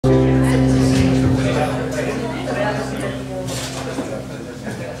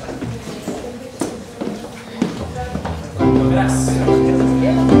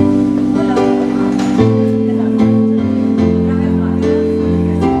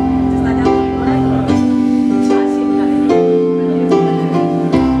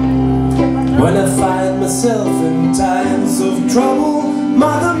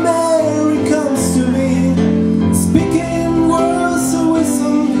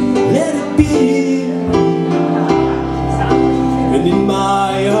be. And in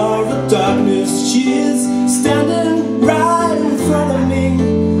my hour of darkness, she is standing right in front of me,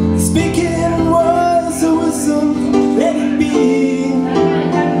 speaking words of wisdom. Let it be,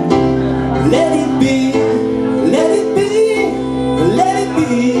 let it be, let it be, let it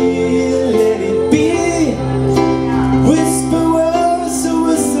be, let it be. Whisper words of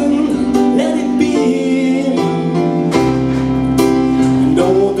wisdom. Let it be. And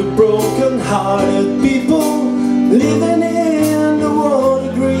all the broken-hearted people living in the world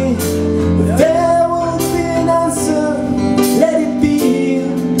agree that there will be an answer. Let it be.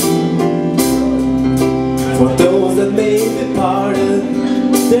 For those that may be parted,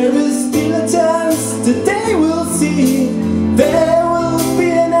 there is still a chance that they will see. There will be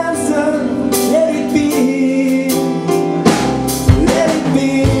an answer. Let it be. Let it be.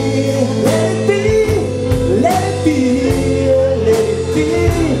 Let it be. Let it be. Let it be.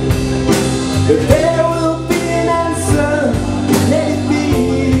 There will be an answer. Let it be.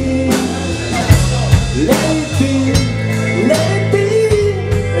 Let it be. Let it be.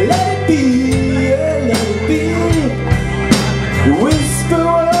 Let it be. Let it be. Whisper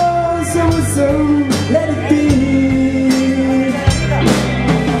words of wisdom. Let it be.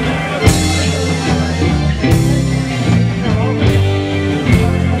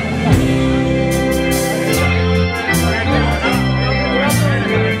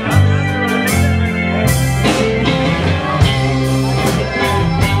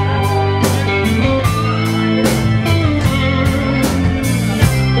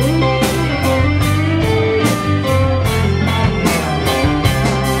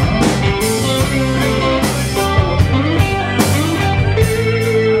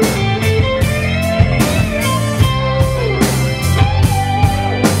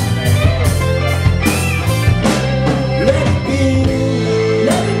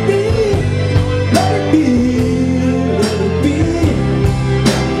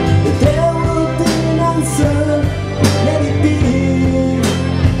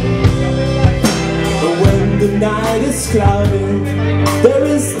 Night is clouding, there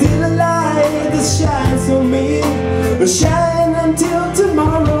is still a light that shines on me. Shine until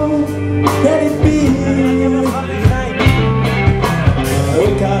tomorrow. Let it be. I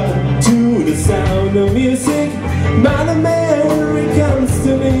wake up to the sound of music. Mother Mary comes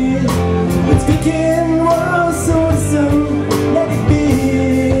to me, and speaking words of wisdom. Let it be.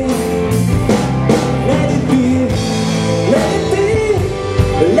 Let it be. Let it be.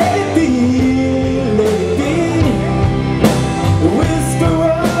 Let it be.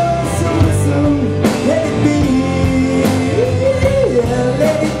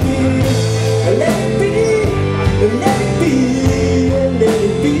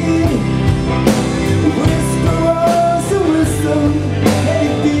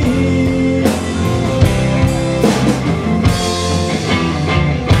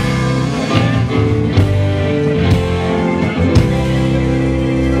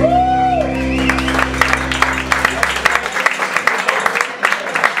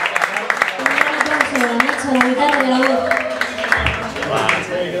 Nacho, la guitarra y la voz.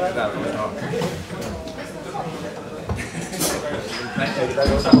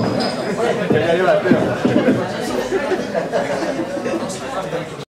 Ya yo la espero.